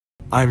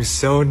I'm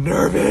so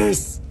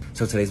nervous.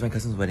 So today's my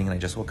cousin's wedding and I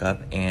just woke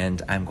up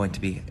and I'm going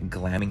to be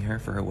glamming her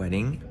for her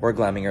wedding. We're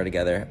glamming her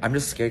together. I'm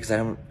just scared because I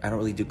don't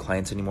really do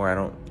clients anymore. I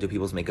don't do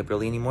people's makeup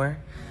really anymore.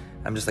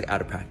 I'm just like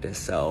out of practice,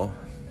 so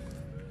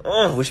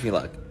wish me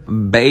luck.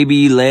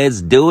 Baby,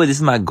 let's do it. This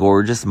is my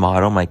gorgeous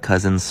model, my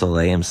cousin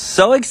Soleil. I'm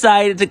so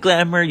excited to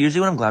glam her.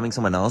 Usually when I'm glamming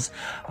someone else,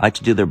 I like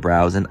to do their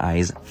brows and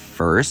eyes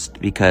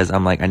first because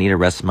I'm like, I need to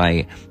rest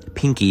my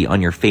pinky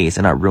on your face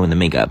and not ruin the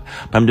makeup.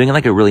 But I'm doing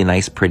like a really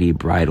nice, pretty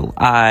bridal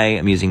eye.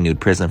 I'm using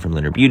Nude Prism from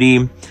Lunar Beauty.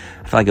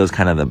 I feel like it was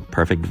kind of the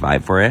perfect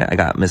vibe for it. I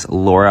got Miss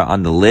Laura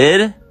on the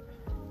lid.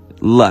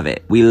 Love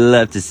it. We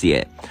love to see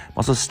it. I'm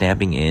also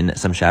stamping in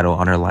some shadow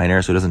on her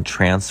liner so it doesn't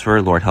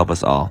transfer. Lord help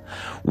us all.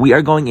 We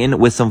are going in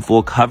with some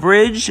full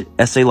coverage.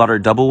 Estee Lauder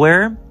Double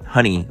Wear.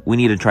 Honey, we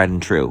need a tried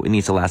and true. It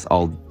needs to last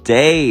all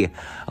day.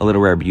 A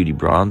Little Rare Beauty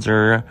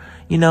bronzer.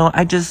 You know,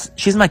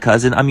 she's my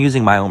cousin. I'm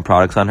using my own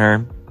products on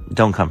her.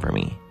 Don't come for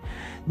me.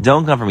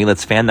 Don't come for me.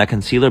 Let's fan that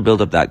concealer,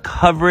 build up that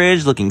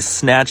coverage, looking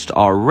snatched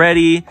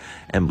already,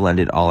 and blend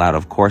it all out.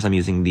 Of course, I'm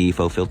using the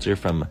faux filter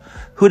from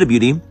Huda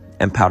Beauty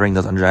and powdering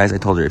those under eyes. I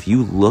told her, if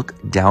you look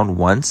down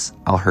once,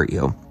 I'll hurt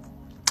you.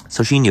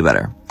 So she knew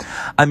better.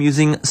 I'm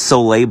using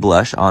Soleil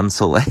blush on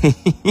Soleil.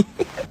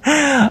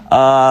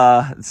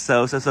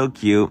 So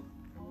cute.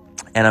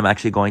 And I'm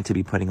actually going to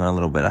be putting on a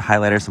little bit of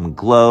highlighter, some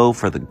glow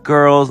for the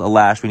girls, a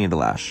lash. We need a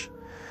lash.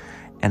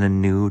 And a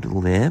nude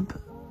lip.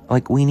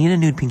 Like, we need a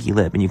nude pinky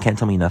lip, and you can't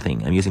tell me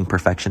nothing. I'm using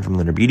Perfection from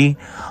Lunar Beauty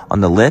on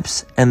the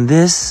lips, and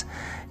this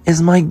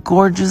is my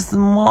gorgeous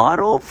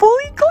model,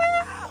 fully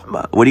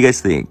glam. What do you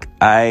guys think?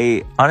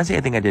 Honestly,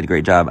 I think I did a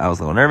great job. I was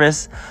a little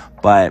nervous,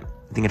 but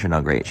I think it turned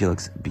out great. She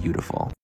looks beautiful.